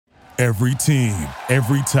Every team,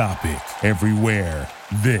 every topic, everywhere.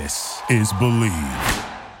 This is Bleav.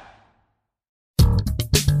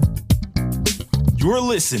 You're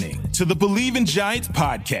listening to the Bleav in Giants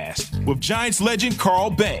podcast with Giants legend Carl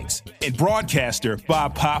Banks and broadcaster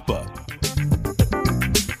Bob Papa.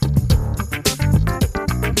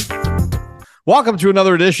 Welcome to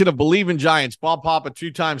another edition of Bleav in Giants. Bob Papa,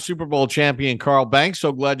 two-time Super Bowl champion Carl Banks.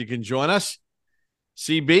 So glad you can join us.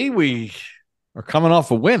 CB, we are coming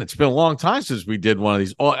off a win. It's been a long time since we did one of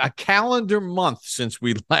these. Oh, a calendar month since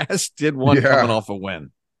we last did one coming off a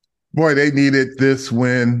win. Boy, they needed this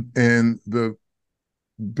win in the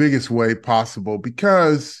biggest way possible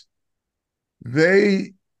because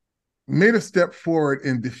they made a step forward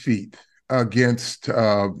in defeat against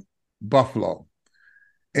Buffalo.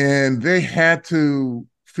 And they had to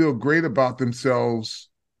feel great about themselves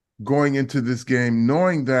going into this game,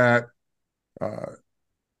 knowing that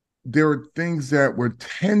there were things that were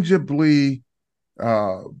tangibly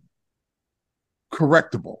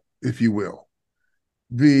correctable, if you will.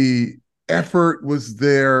 The effort was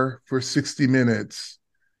there for 60 minutes,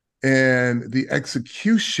 and the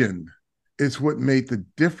execution is what made the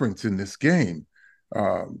difference in this game.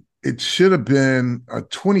 It should have been a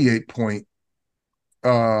 28-point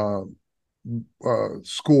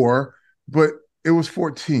score, but it was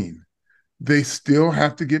 14. They still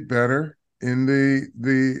have to get better in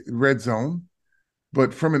the red zone,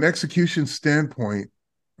 but from an execution standpoint,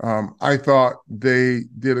 I thought they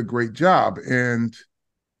did a great job. And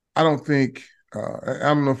I don't think I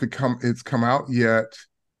don't know if it's come out yet,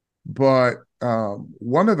 but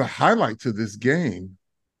one of the highlights of this game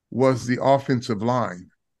was the offensive line,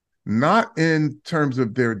 not in terms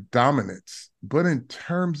of their dominance, but in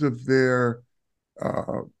terms of their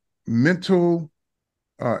mental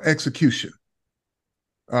execution.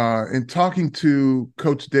 In talking to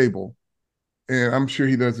Coach Dable, and I'm sure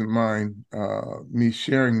he doesn't mind me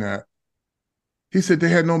sharing that, he said they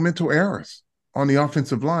had no mental errors on the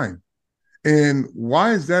offensive line. And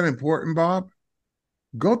why is that important, Bob?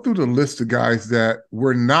 Go through the list of guys that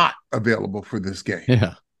were not available for this game.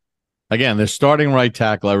 Yeah. Again, they're starting right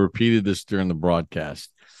tackle. I repeated this during the broadcast.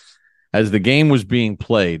 As the game was being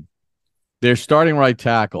played, their starting right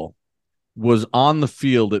tackle was on the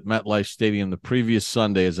field at MetLife Stadium the previous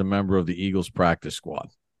Sunday as a member of the Eagles practice squad.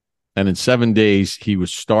 And in 7 days, he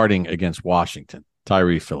was starting against Washington,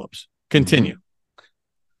 Tyree Phillips. Continue.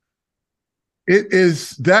 It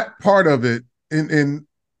is that part of it, and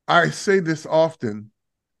I say this often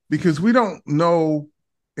because we don't know,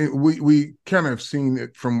 we kind of have seen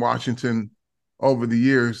it from Washington over the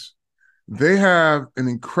years. They have an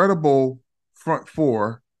incredible front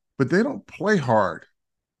four, but they don't play hard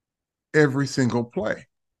every single play.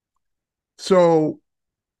 So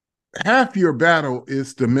half your battle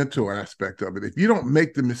is the mental aspect of it. If you don't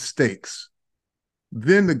make the mistakes,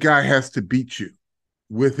 then the guy has to beat you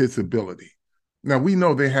with his ability. Now, we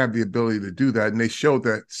know they have the ability to do that, and they showed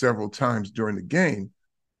that several times during the game.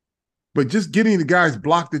 But just getting the guys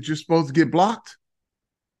blocked that you're supposed to get blocked,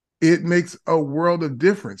 it makes a world of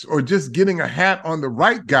difference. Or just getting a hat on the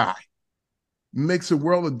right guy makes a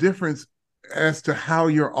world of difference as to how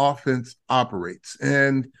your offense operates.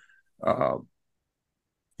 And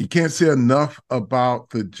you can't say enough about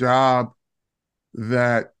the job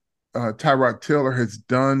that Tyrod Taylor has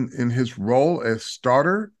done in his role as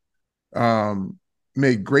starter.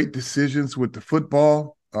 Made great decisions with the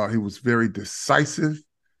football. He was very decisive.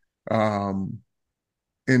 And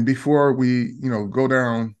before we, go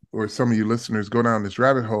down, or some of you listeners go down this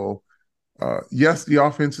rabbit hole, yes, the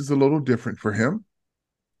offense is a little different for him.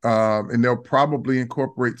 And they'll probably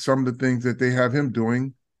incorporate some of the things that they have him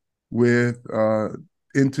doing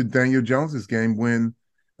into Daniel Jones's game when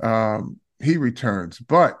he returns.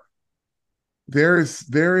 But there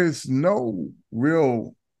is no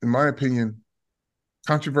real, in my opinion,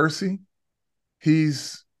 controversy.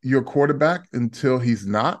 He's your quarterback until he's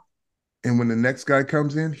not. And when the next guy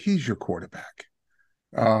comes in, he's your quarterback.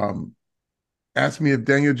 Ask me if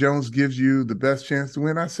Daniel Jones gives you the best chance to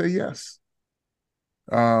win. I say yes.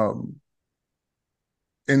 And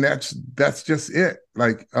that's just it.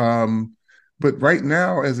 But right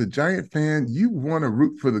now, as a Giant fan, you want to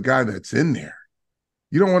root for the guy that's in there.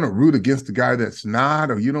 You don't want to root against the guy that's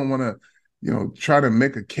not, or you don't want to, try to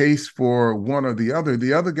make a case for one or the other.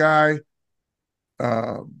 The other guy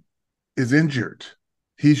is injured.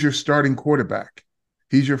 He's your starting quarterback.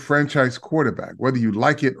 He's your franchise quarterback. Whether you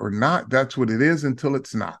like it or not, that's what it is until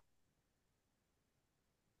it's not.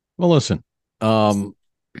 Well, listen, you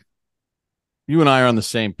and I are on the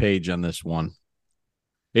same page on this one.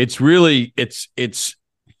 It's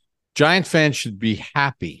Giant fans should be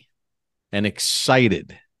happy and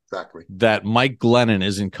excited Exactly. that Mike Glennon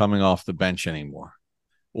isn't coming off the bench anymore,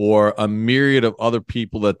 or a myriad of other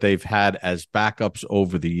people that they've had as backups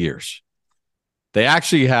over the years. They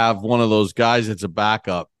actually have one of those guys that's a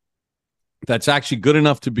backup that's actually good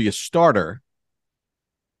enough to be a starter,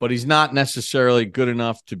 but he's not necessarily good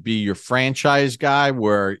enough to be your franchise guy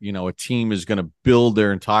where, a team is going to build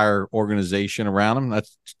their entire organization around him.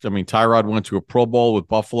 Tyrod went to a Pro Bowl with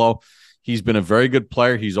Buffalo. He's been a very good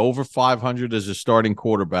player. He's over 500 as a starting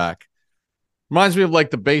quarterback. Reminds me of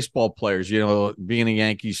like the baseball players, being a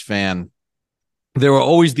Yankees fan. There were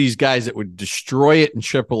always these guys that would destroy it in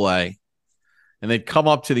AAA, and they'd come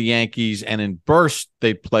up to the Yankees, and in bursts,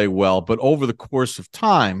 they'd play well. But over the course of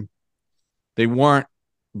time, they weren't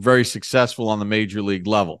very successful on the major league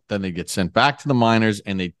level. Then they'd get sent back to the minors,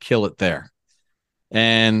 and they'd kill it there.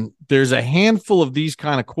 And there's a handful of these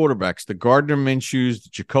kind of quarterbacks, the Gardner Minshews, the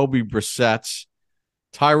Jacoby Brissetts,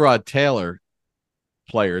 Tyrod Taylor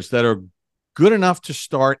players that are good enough to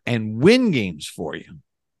start and win games for you.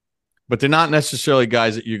 But they're not necessarily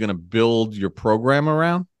guys that you're going to build your program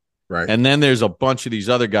around. Right. And then there's a bunch of these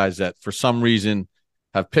other guys that for some reason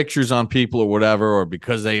have pictures on people or whatever, or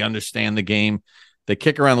because they understand the game, they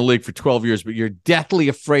kick around the league for 12 years, but you're deathly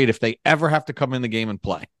afraid if they ever have to come in the game and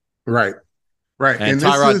play. Right. Right. And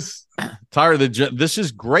Tyrod, this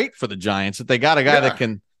is great for the Giants that they got a guy that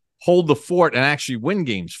can hold the fort and actually win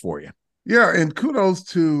games for you. Yeah, and kudos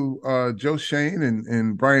to Joe Shane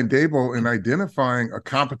and Brian Daboll in identifying a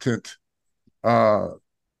competent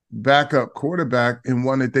backup quarterback and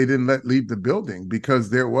one that they didn't let leave the building, because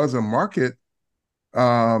there was a market,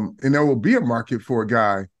 and there will be a market for a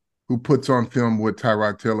guy who puts on film what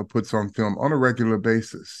Tyrod Taylor puts on film on a regular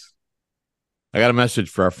basis. I got a message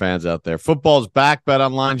for our fans out there. Football's back.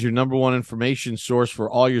 BetOnline's your number one information source for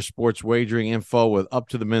all your sports wagering info with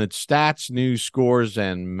up-to-the-minute stats, news, scores,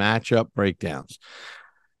 and matchup breakdowns.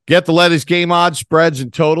 Get the latest game odds, spreads,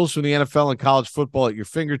 and totals from the NFL and college football at your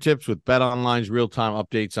fingertips with BetOnline's real-time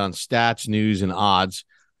updates on stats, news, and odds.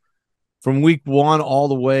 From week 1 all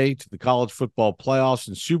the way to the college football playoffs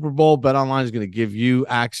and Super Bowl, BetOnline is going to give you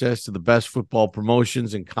access to the best football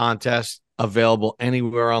promotions and contests available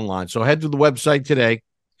anywhere online. So head to the website today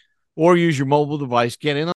or use your mobile device.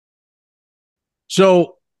 Get in.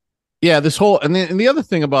 So, yeah, this whole and the other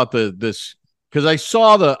thing about this, because I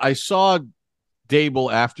saw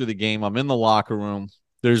Daboll after the game. I'm in the locker room.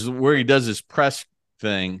 There's where he does his press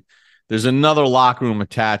thing. There's another locker room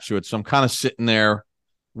attached to it. So I'm kind of sitting there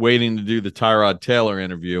waiting to do the Tyrod Taylor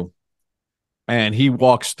interview. And he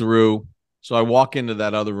walks through. So I walk into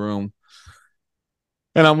that other room.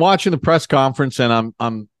 And I'm watching the press conference, and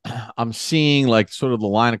I'm seeing like sort of the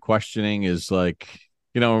line of questioning is like,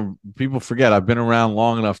 people forget I've been around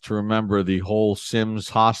long enough to remember the whole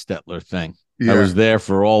Sims-Hostetler thing. Yeah. I was there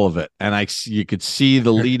for all of it, and you could see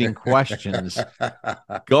the leading questions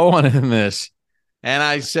going in this. And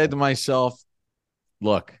I said to myself,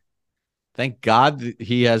 look, thank God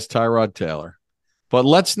he has Tyrod Taylor, but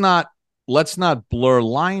let's not blur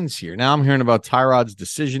lines here. Now I'm hearing about Tyrod's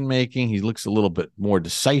decision making. He looks a little bit more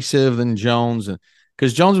decisive than Jones, and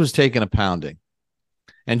because Jones was taking a pounding,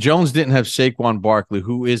 and Jones didn't have Saquon Barkley,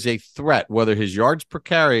 who is a threat, whether his yards per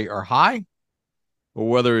carry are high or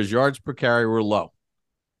whether his yards per carry were low.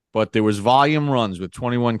 But there was volume runs with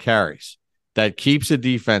 21 carries that keeps a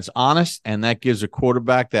defense honest, and that gives a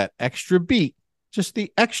quarterback that extra beat, just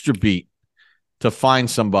the extra beat, to find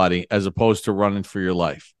somebody as opposed to running for your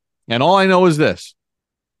life. And all I know is this.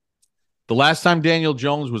 The last time Daniel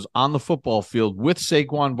Jones was on the football field with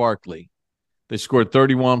Saquon Barkley, they scored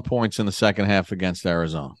 31 points in the second half against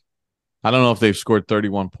Arizona. I don't know if they've scored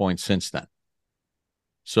 31 points since then.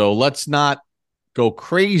 So let's not go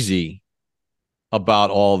crazy about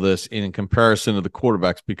all this in comparison to the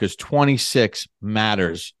quarterbacks, because 26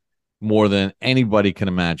 matters more than anybody can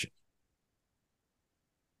imagine.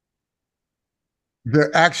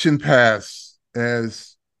 The action pass,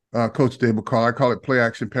 as Coach Daboll I call it play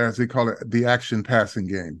action pass. They call it the action passing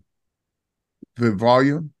game. The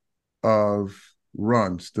volume of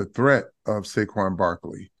runs, the threat of Saquon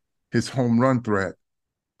Barkley, his home run threat,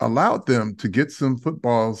 allowed them to get some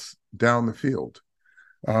footballs down the field.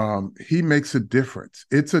 He makes a difference.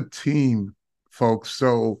 It's a team, folks.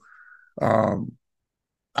 So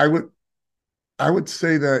I would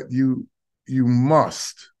say that you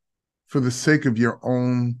must, for the sake of your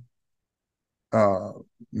own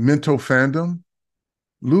mental fandom,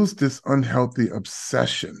 lose this unhealthy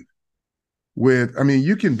obsession with,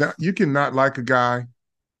 you can not like a guy,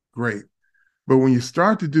 great. But when you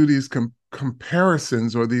start to do these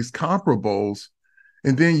comparisons or these comparables,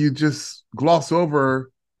 and then you just gloss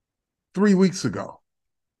over 3 weeks ago,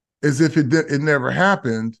 as if it never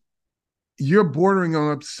happened, you're bordering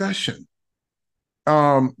on obsession.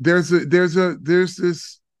 There's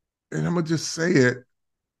this, and I'm gonna just say it.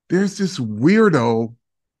 There's this weirdo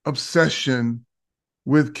obsession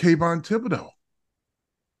with Kayvon Thibodeaux.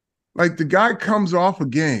 Like the guy comes off a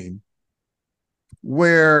game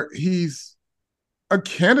where he's a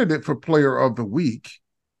candidate for player of the week.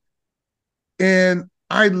 And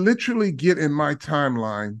I literally get in my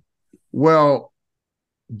timeline, well,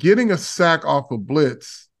 getting a sack off a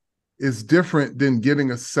blitz is different than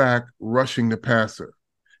getting a sack rushing the passer.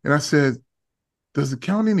 And I said, does it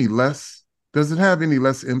count any less? Does it have any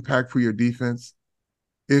less impact for your defense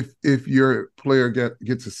if your player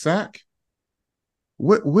gets a sack?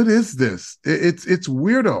 What is this? It's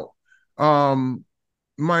weirdo.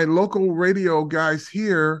 My local radio guys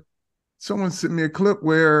here, someone sent me a clip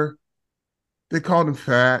where they called him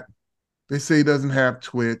fat. They say he doesn't have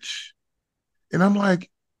twitch. And I'm like,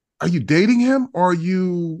 are you dating him or are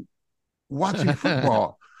you watching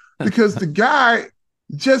football? Because the guy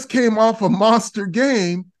just came off a monster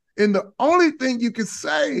game, and the only thing you can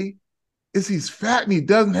say is he's fat and he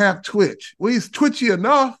doesn't have twitch. Well, he's twitchy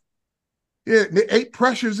enough. Yeah, 8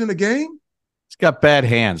 pressures in a game. He's got bad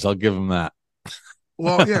hands. I'll give him that.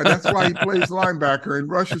 Well, yeah, that's why he plays linebacker and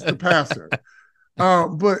rushes the passer.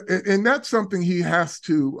 But that's something he has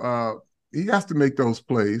to make those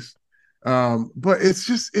plays. But it's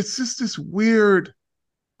just this weird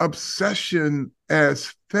obsession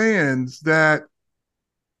as fans that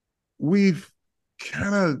we've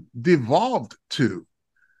kind of devolved to.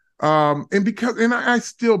 And I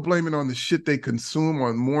still blame it on the shit they consume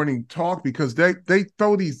on morning talk, because they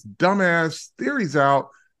throw these dumbass theories out.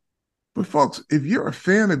 But folks, if you're a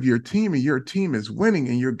fan of your team and your team is winning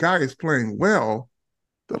and your guy is playing well,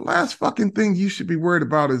 the last fucking thing you should be worried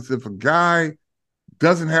about is if a guy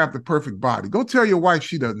doesn't have the perfect body. Go tell your wife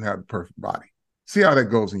she doesn't have the perfect body. See how that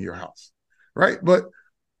goes in your house, right? But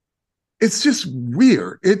it's just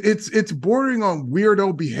weird. It's bordering on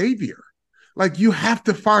weirdo behavior. Like, you have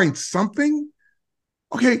to find something.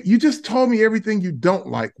 Okay, you just told me everything you don't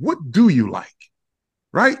like. What do you like?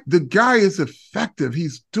 Right? The guy is effective.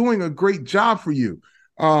 He's doing a great job for you.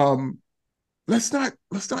 Let's not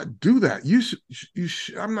do that. You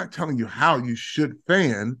should. I'm not telling you how you should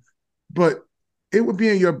fan, but it would be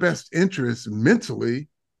in your best interest mentally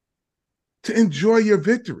to enjoy your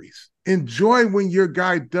victories. Enjoy when your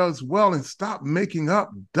guy does well, and stop making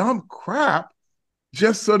up dumb crap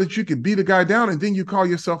just so that you can beat a guy down and then you call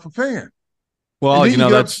yourself a fan. Well,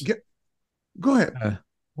 Go ahead.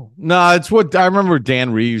 No, it's what I remember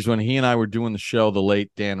Dan Reeves, when he and I were doing the show, the late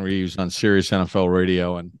Dan Reeves on Sirius NFL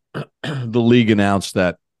Radio, and the league announced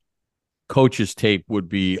that coach's tape would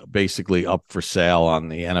be basically up for sale on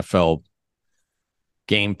the NFL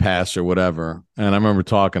Game Pass or whatever. And I remember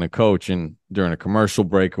talking to Coach and during a commercial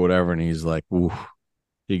break or whatever, and he's like, ooh,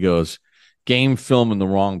 he goes, game film in the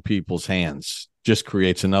wrong people's hands just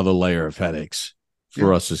creates another layer of headaches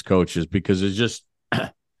for us as coaches, because it's just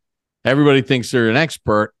everybody thinks they're an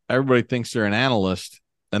expert. Everybody thinks they're an analyst,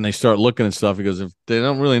 and they start looking at stuff. Because if they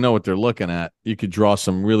don't really know what they're looking at, you could draw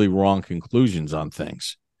some really wrong conclusions on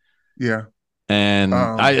things. Yeah. And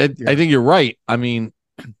I think you're right. I mean,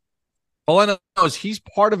 all I know is he's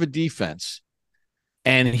part of a defense,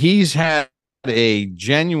 and he's had a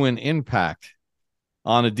genuine impact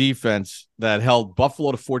on a defense that held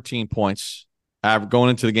Buffalo to 14 points, going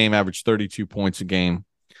into the game, averaged 32 points a game.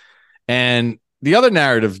 And the other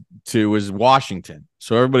narrative, too, is Washington.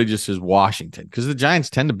 So everybody just says Washington, because the Giants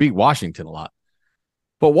tend to beat Washington a lot.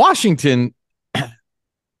 But Washington,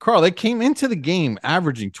 Carl, they came into the game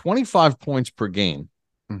averaging 25 points per game.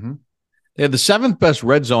 Mm-hmm. They had the 7th best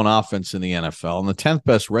red zone offense in the NFL and the 10th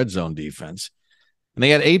best red zone defense. And they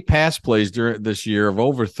had 8 pass plays during this year of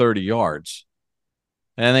over 30 yards.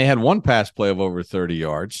 And they had 1 pass play of over 30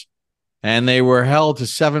 yards. And they were held to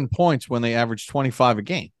 7 points when they averaged 25 a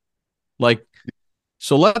game. Like,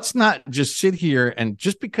 so let's not just sit here and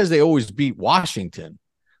just because they always beat Washington,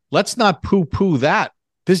 let's not poo-poo that.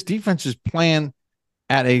 This defense is playing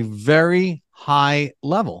at a very high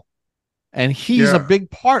level. And he's a big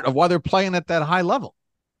part of why they're playing at that high level.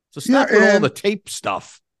 So stop with all the tape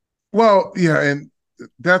stuff. Well, yeah, and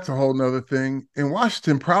that's a whole nother thing. And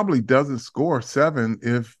Washington probably doesn't score 7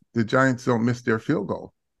 if the Giants don't miss their field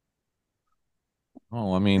goal.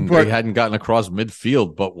 Oh, I mean, they hadn't gotten across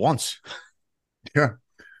midfield but once. Yeah.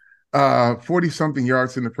 40-something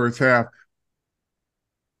yards in the first half.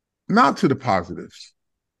 Now to the positives.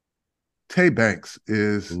 Tay Banks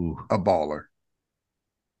is a baller.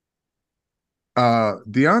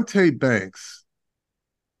 Deontay Banks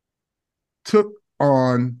took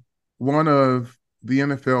on one of the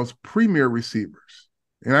NFL's premier receivers.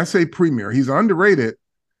 And I say premier. He's underrated,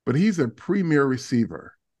 but he's a premier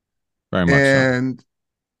receiver. Very much so.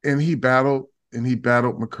 And he battled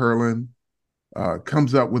McCurlin,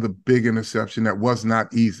 comes up with a big interception that was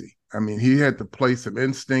not easy. I mean, he had to play some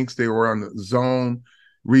instincts. They were on the zone,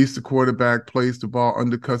 reads the quarterback, plays the ball,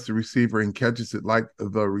 undercuts the receiver, and catches it like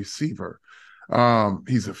the receiver.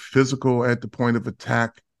 He's a physical at the point of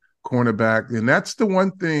attack cornerback. And that's the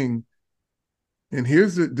one thing. And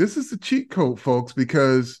this is the cheat code, folks,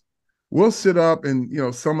 because we'll sit up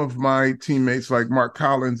and, some of my teammates like Mark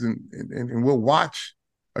Collins and we'll watch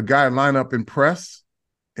a guy line up and press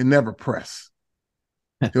and never press.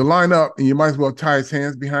 He'll line up and you might as well tie his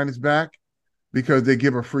hands behind his back because they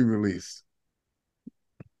give a free release.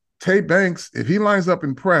 Tay Banks, if he lines up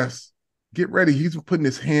and press, get ready. He's putting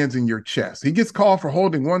his hands in your chest. He gets called for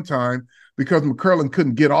holding one time because McCurlin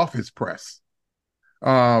couldn't get off his press.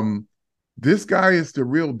 This guy is the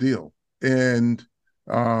real deal. And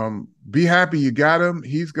be happy you got him.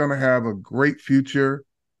 He's going to have a great future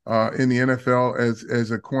in the NFL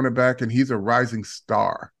as a cornerback, and he's a rising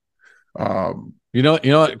star. You know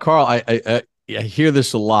what, Carl, I hear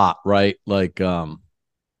this a lot, right? Like, and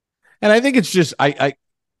I think it's just, I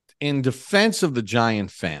in defense of the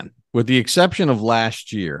Giant fan, with the exception of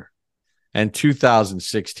last year and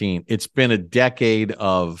 2016, it's been a decade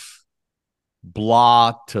of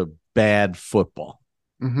blah to bad football.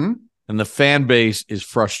 Mm-hmm. And the fan base is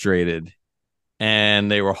frustrated.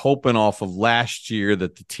 And they were hoping off of last year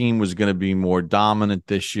that the team was going to be more dominant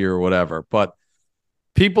this year or whatever. But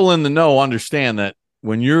people in the know understand that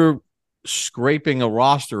when you're scraping a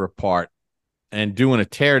roster apart and doing a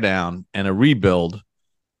teardown and a rebuild,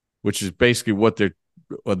 which is basically what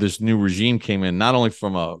this new regime came in, not only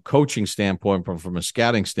from a coaching standpoint, but from a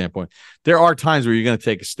scouting standpoint, there are times where you're going to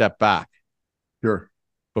take a step back. Sure.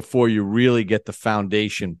 Before you really get the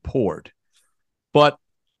foundation poured. But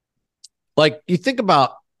like, you think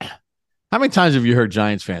about how many times have you heard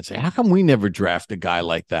Giants fans say, how come we never draft a guy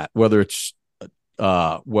like that? Whether it's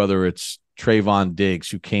Trayvon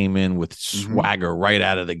Diggs, who came in with swagger right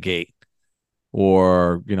out of the gate,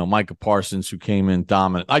 or, Micah Parsons, who came in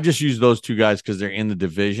dominant. I just use those two guys because they're in the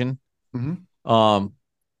division. Mm-hmm.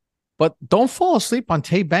 But don't fall asleep on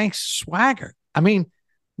Tay Banks' swagger. I mean,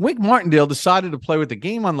 Wink Martindale decided to play with the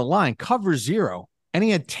game on the line, cover 0, and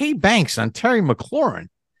he had Tay Banks on Terry McLaurin.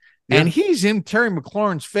 Yeah. And he's in Terry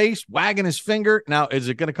McLaurin's face, wagging his finger. Now, is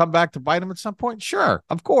it going to come back to bite him at some point? Sure,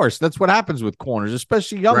 of course. That's what happens with corners,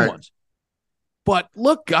 especially young ones. But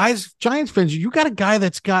look, guys, Giants fans, you got a guy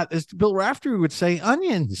that's got, as Bill Raftery would say,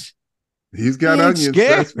 onions. He's got onions.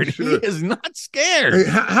 Scared. That's for sure. He is not scared. Hey,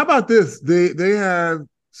 how about this? They have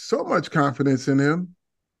so much confidence in him.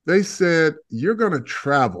 They said, you're going to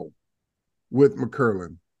travel with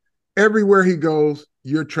McCurlin. Everywhere he goes,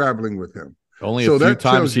 you're traveling with him. Only a few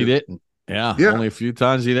times he didn't. Yeah, only a few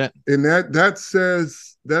times he didn't. And that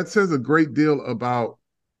says a great deal about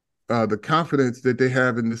the confidence that they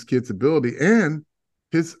have in this kid's ability and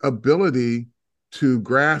his ability to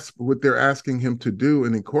grasp what they're asking him to do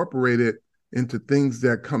and incorporate it into things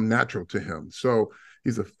that come natural to him. So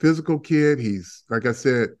he's a physical kid. He's, like I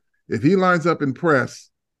said, if he lines up and press,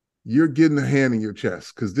 you're getting a hand in your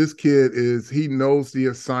chest because this kid he knows the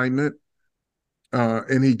assignment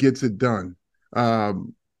and he gets it done.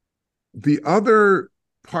 The other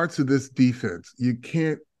parts of this defense, you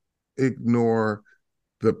can't ignore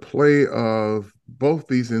the play of both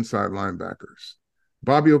these inside linebackers.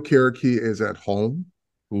 Bobby Okereke is at home.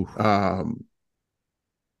 Micah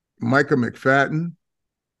McFadden,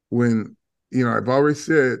 when, I've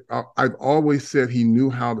always said he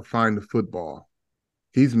knew how to find the football.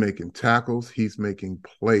 He's making tackles. He's making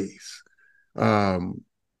plays. Leonard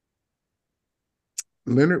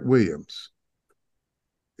Williams.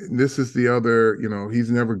 And this is the other,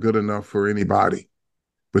 he's never good enough for anybody,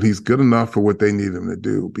 but he's good enough for what they need him to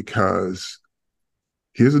do, because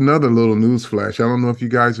here's another little news flash. I don't know if you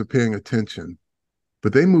guys are paying attention,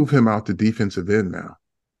 but they move him out to defensive end now.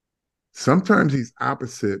 Sometimes he's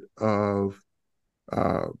opposite of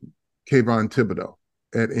Kayvon Thibodeaux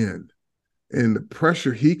at end. And the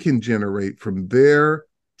pressure he can generate from there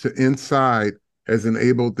to inside has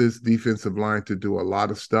enabled this defensive line to do a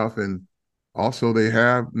lot of stuff. And also they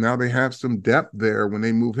have some depth there. When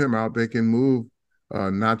they move him out, they can move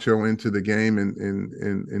Nacho into the game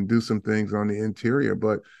and do some things on the interior.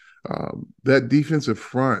 But that defensive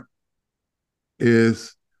front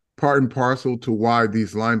is part and parcel to why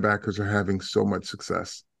these linebackers are having so much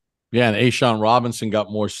success. Yeah, and A'Shawn Robinson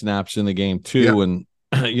got more snaps in the game too. Yeah. And,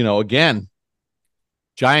 again,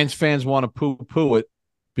 Giants fans want to poo-poo it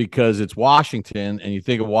because it's Washington, and you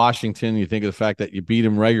think of Washington, you think of the fact that you beat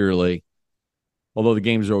them regularly, although the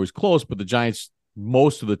games are always close, but the Giants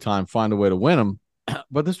most of the time find a way to win them.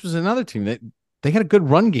 But this was another team that they had a good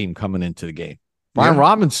run game coming into the game. Brian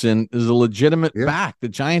Robinson is a legitimate back. The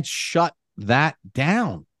Giants shut that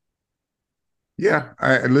down. Yeah,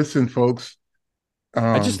 listen, folks.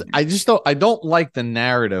 I don't like the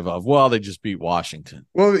narrative of, well, they just beat Washington.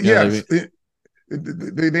 Well, yes,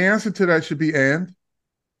 the answer to that should be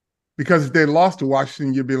because if they lost to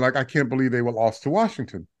Washington, you'd be like, I can't believe they were lost to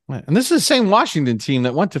Washington. And this is the same Washington team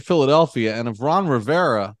that went to Philadelphia, and if Ron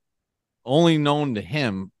Rivera, only known to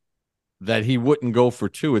him that he wouldn't go for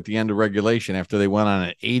two at the end of regulation after they went on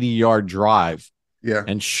an 80-yard drive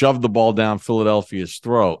and shoved the ball down Philadelphia's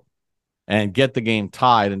throat and get the game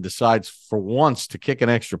tied, and decides for once to kick an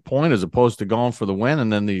extra point as opposed to going for the win.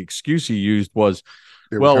 And then the excuse he used was,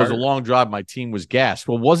 it was a long drive. My team was gassed.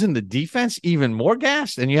 Well, wasn't the defense even more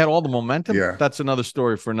gassed? And you had all the momentum? Yeah. That's another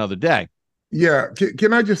story for another day. Yeah.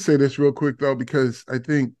 Can I just say this real quick, though? Because I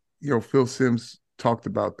think, Phil Simms talked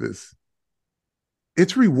about this.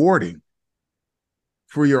 It's rewarding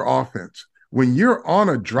for your offense. When you're on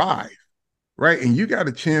a drive, right, and you got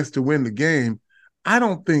a chance to win the game, I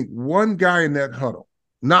don't think one guy in that huddle,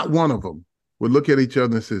 not one of them, would look at each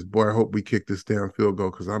other and says, boy, I hope we kick this damn field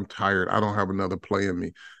goal because I'm tired. I don't have another play in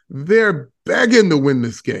me. They're begging to win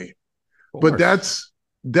this game. But that's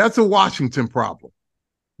a Washington problem.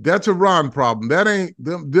 That's a Ron problem. That ain't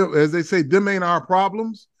them, as they say, them ain't our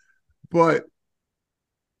problems. But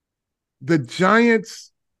the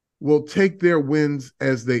Giants will take their wins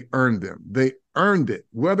as they earned them. They earned it,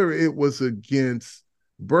 whether it was against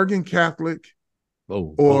Bergen Catholic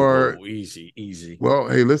or easy. Well,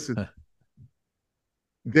 hey, listen.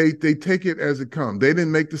 They take it as it comes. They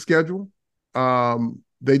didn't make the schedule.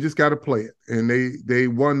 They just got to play it. And they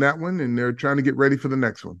won that one, and they're trying to get ready for the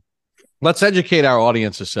next one. Let's educate our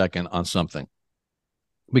audience a second on something,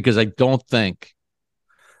 because I don't think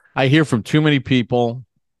I hear from too many people,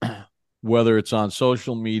 whether it's on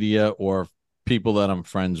social media or people that I'm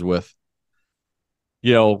friends with,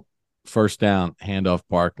 first down, handoff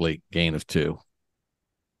Barkley, gain of 2.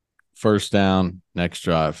 First down, next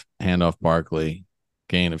drive, handoff Barkley,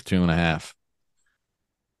 gain of 2.5.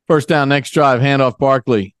 First down, next drive, handoff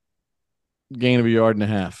Barkley, gain of 1.5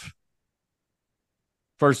 yards.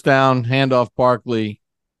 First down, handoff Barkley,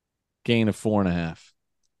 gain of 4.5.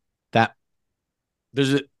 That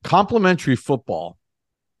there's a complementary football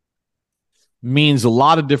means a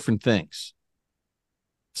lot of different things.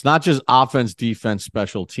 It's not just offense, defense,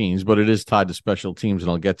 special teams, but it is tied to special teams,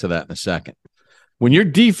 and I'll get to that in a second. When your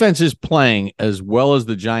defense is playing as well as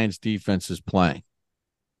the Giants' defense is playing,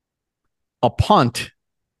 a punt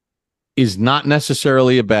is not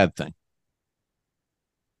necessarily a bad thing,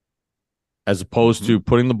 as opposed to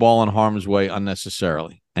putting the ball in harm's way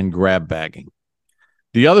unnecessarily and grab bagging.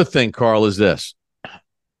 The other thing, Carl, is this.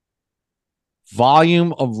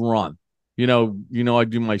 Volume of run. I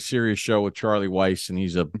do my serious show with Charlie Weiss, and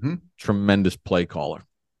he's a tremendous play caller.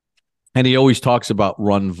 And he always talks about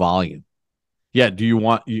run volume. Yeah,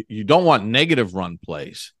 you don't want negative run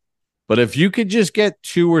plays, but if you could just get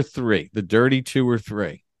 2 or 3, the dirty 2 or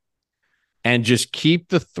 3, and just keep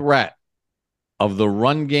the threat of the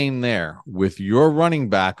run game there with your running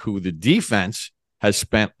back, who the defense has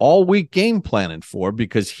spent all week game planning for,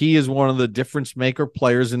 because he is one of the difference maker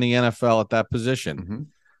players in the NFL at that position.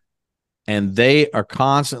 And they are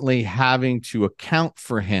constantly having to account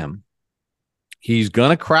for him. He's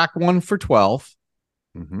going to crack one for 12.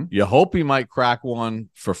 You hope he might crack one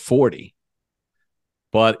for 40.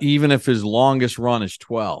 But even if his longest run is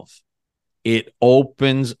 12, it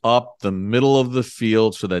opens up the middle of the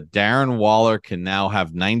field so that Darren Waller can now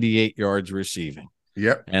have 98 yards receiving.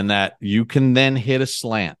 Yep. And that you can then hit a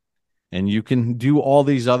slant, and you can do all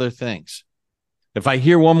these other things. If I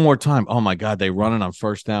hear one more time, oh my God, they run it on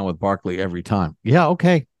first down with Barkley every time. Yeah,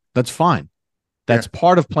 okay, that's fine. That's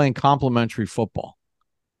part of playing complementary football.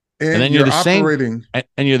 And then you're the same,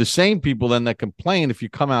 and you're the same people then that complain if you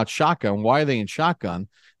come out shotgun. Why are they in shotgun?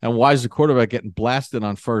 And why is the quarterback getting blasted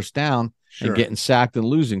on first down and getting sacked and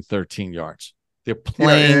losing 13 yards? They're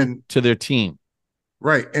playing to their team.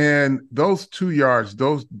 Right. And those 2 yards,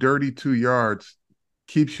 those dirty 2 yards,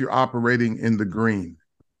 keeps you operating in the green.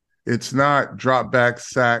 It's not drop back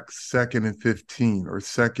sack 2nd and 15 or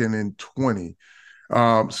 2nd and 20.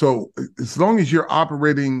 So as long as you're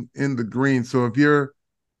operating in the green, so if you're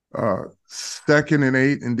 2nd and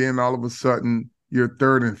 8 and then all of a sudden you're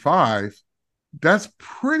 3rd and 5, that's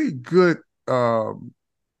pretty good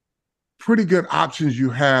options you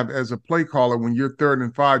have as a play caller. When you're 3rd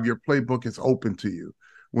and 5, your playbook is open to you.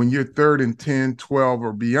 when you're 3rd and 10, 12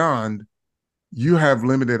 or beyond, you have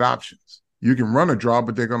limited options. You can run a draw,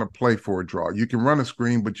 but they're going to play for a draw. You can run a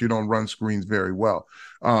screen, but you don't run screens very well.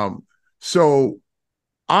 So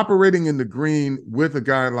operating in the green with a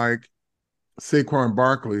guy like Saquon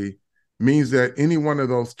Barkley means that any one of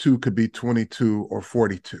those two could be 22 or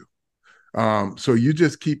 42. So you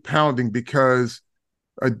just keep pounding, because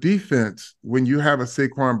a defense, when you have a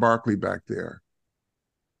Saquon Barkley back there,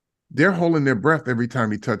 they're holding their breath every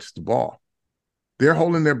time he touches the ball. They're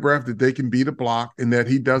holding their breath that they can beat a block and that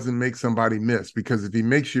he doesn't make somebody miss, because if he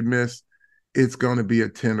makes you miss, it's going to be a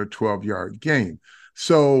 10 or 12-yard game.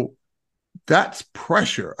 So that's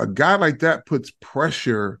pressure. A guy like that puts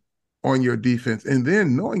pressure on your defense. And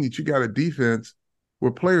then knowing that you got a defense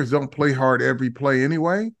where players don't play hard every play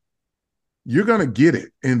anyway, you're going to get it.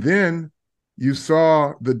 And then you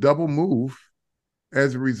saw the double move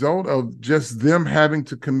as a result of just them having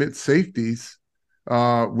to commit safeties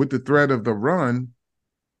with the threat of the run.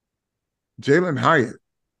 Jalen Hyatt,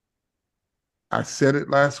 I said it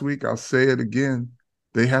last week, I'll say it again,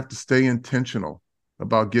 they have to stay intentional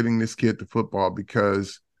about getting this kid to football,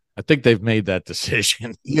 because I think they've made that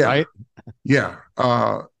decision. Yeah. Right? Yeah.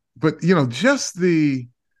 But, I'll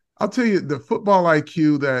tell you, the football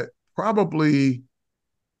IQ that probably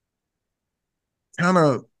kind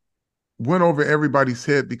of went over everybody's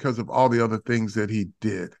head because of all the other things that he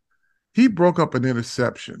did. He broke up an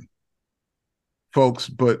interception, folks,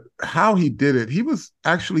 but how he did it, he was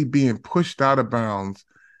actually being pushed out of bounds.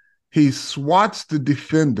 He swats the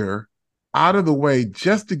defender out of the way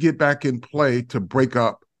just to get back in play to break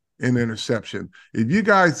up an interception. If you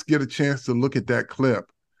guys get a chance to look at that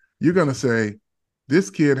clip, you're going to say, this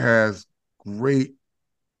kid has great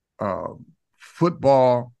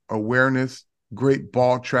football awareness, great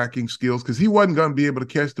ball tracking skills, because he wasn't going to be able to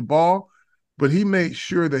catch the ball, but he made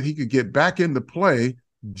sure that he could get back into play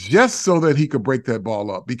just so that he could break that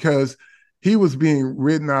ball up, because he was being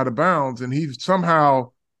ridden out of bounds, and he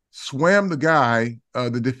somehow swam the guy,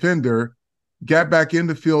 the defender, got back in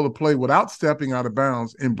the field of play without stepping out of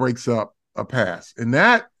bounds, and breaks up a pass. And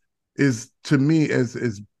that is, to me,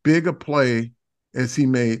 as big a play as he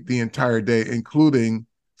made the entire day, including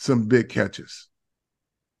some big catches.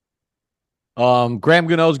 Graham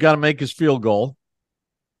Gano's got to make his field goal.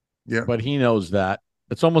 Yeah. But he knows that.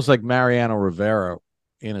 It's almost like Mariano Rivera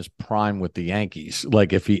in his prime with the Yankees.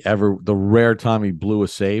 Like, if he ever, the rare time he blew a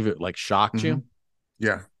save, it like shocked you.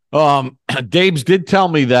 Yeah. Dabes did tell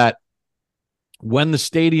me that when the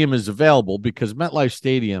stadium is available, because MetLife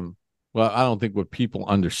Stadium, well, I don't think what people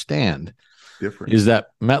understand is that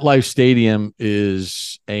MetLife Stadium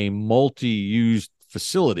is a multi-used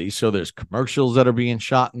facility. So there's commercials that are being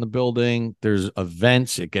shot in the building. There's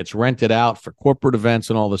events. It gets rented out for corporate events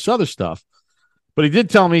and all this other stuff. But he did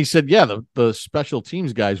tell me, he said, yeah, the special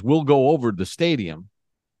teams guys will go over the stadium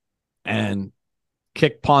and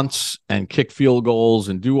kick punts and kick field goals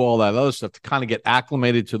and do all that other stuff to kind of get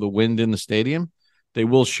acclimated to the wind in the stadium. They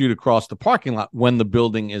will shoot across the parking lot when the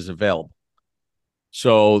building is available.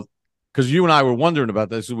 So, because you and I were wondering about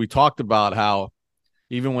this, we talked about how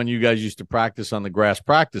even when you guys used to practice on the grass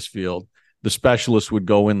practice field, the specialists would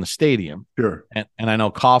go in the stadium. Sure. And I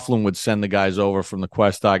know Coughlin would send the guys over from the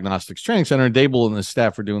Quest Diagnostics Training Center, and Dable and the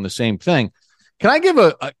staff are doing the same thing. Can I give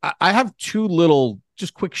I have two little,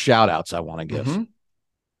 just quick shout outs I want to give. Mm-hmm.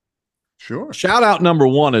 Sure. Shout out number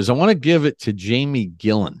one is I want to give it to Jamie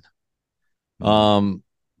Gillen.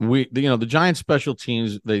 The Giants special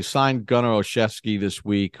teams, they signed Gunnar Olszewski this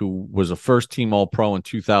week, who was a first-team All-Pro in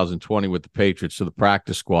 2020 with the Patriots, to the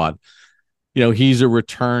practice squad. You know, he's a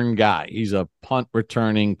return guy. He's a punt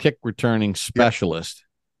returning, kick returning specialist.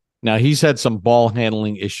 Now, he's had some ball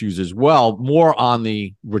handling issues as well, more on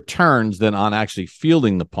the returns than on actually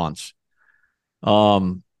fielding the punts.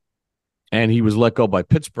 And he was let go by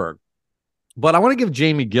Pittsburgh. But I want to give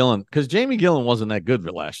Jamie Gillen, because Jamie Gillen wasn't that good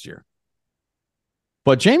for last year.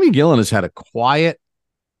 But Jamie Gillen has had a quiet,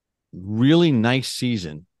 really nice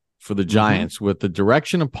season for the Giants with the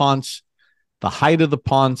direction of punts, the height of the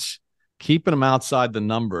punts, keeping them outside the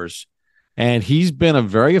numbers. And he's been a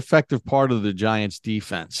very effective part of the Giants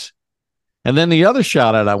defense. And then the other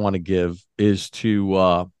shout out I want to give is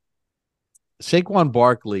to Saquon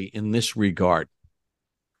Barkley in this regard.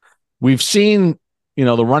 We've seen,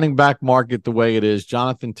 the running back market the way it is.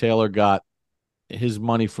 Jonathan Taylor got his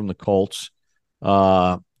money from the Colts.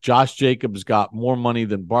 Josh Jacobs got more money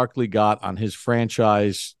than Barkley got on his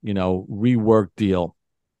franchise, rework deal.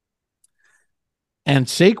 And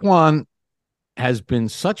Saquon has been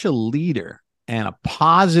such a leader and a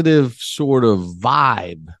positive sort of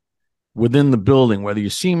vibe within the building, whether you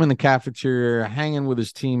see him in the cafeteria, hanging with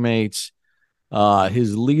his teammates.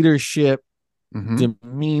 his leadership,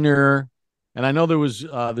 demeanor. And I know there was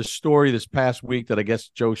the story this past week that I guess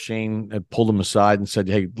Joe Shane had pulled him aside and said,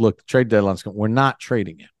 hey, look, the trade deadline's coming. We're not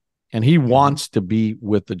trading him. And he wants to be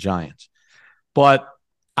with the Giants. But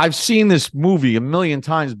I've seen this movie a million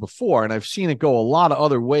times before, and I've seen it go a lot of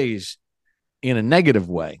other ways in a negative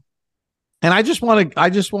way. And I just want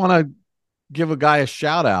to give a guy a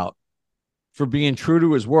shout out for being true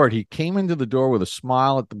to his word. He came into the door with a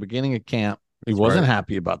smile at the beginning of camp. He wasn't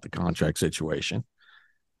happy about the contract situation.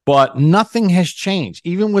 But nothing has changed.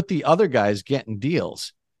 Even with the other guys getting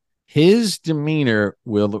deals, his demeanor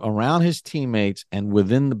around his teammates and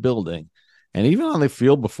within the building, and even on the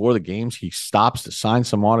field before the games, he stops to sign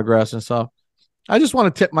some autographs and stuff. I just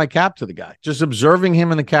want to tip my cap to the guy, just observing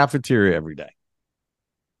him in the cafeteria every day.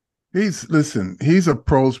 He's a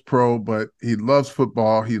pro's pro, but he loves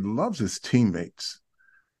football. He loves his teammates.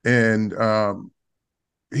 And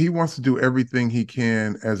he wants to do everything he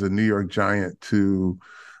can as a New York Giant to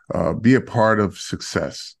be a part of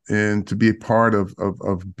success and to be a part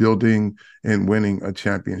of building and winning a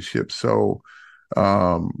championship. So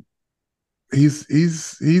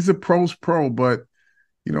he's a pro's pro, but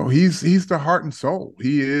he's the heart and soul.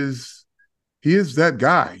 He is that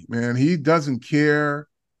guy, man. He doesn't care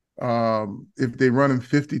if they run him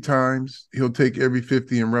 50 times, he'll take every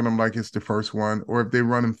 50 and run them like it's the first one, or if they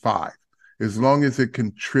run him 5, as long as it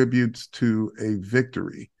contributes to a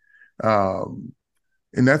victory.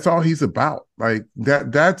 And that's all he's about. Like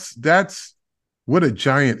that's what a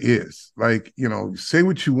Giant is. Like, say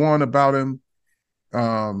what you want about him.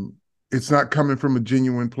 It's not coming from a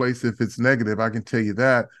genuine place. If it's negative, I can tell you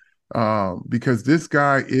that, because this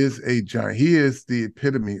guy is a Giant. He is the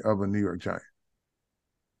epitome of a New York Giant.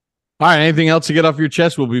 All right. Anything else to get off your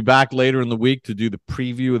chest? We'll be back later in the week to do the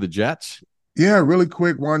preview of the Jets. Yeah, really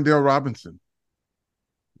quick. Wan'Dale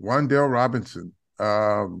Robinson,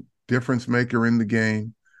 difference maker in the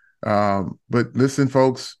game. But listen,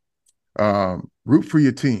 folks, root for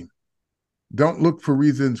your team. Don't look for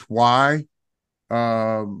reasons why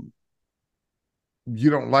you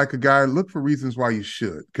don't like a guy. Look for reasons why you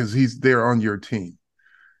should, because he's there on your team.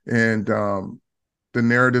 And the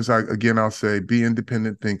narratives, I'll say, be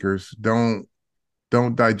independent thinkers. Don't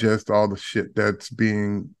digest all the shit that's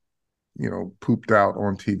being, pooped out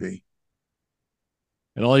on TV.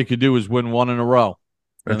 And all you could do is win one in a row.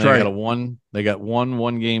 That's right. They got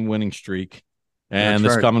one game winning streak. And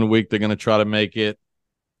this coming week, they're going to try to make it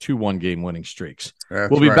 2 1-game winning streaks.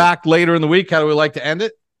 We'll be back later in the week. How do we like to end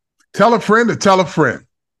it? Tell a friend to tell a friend.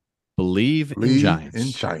 Bleav in Giants.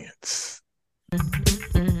 In Giants.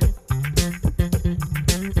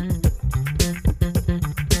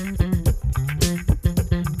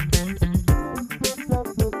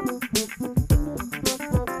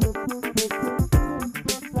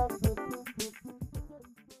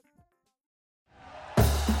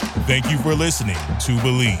 Thank you for listening to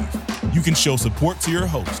Bleav. You can show support to your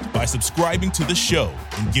host by subscribing to the show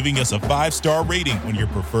and giving us a 5-star rating on your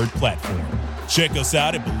preferred platform. Check us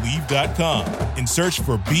out at Bleav.com and search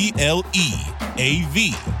for BLEAV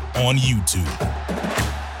on YouTube.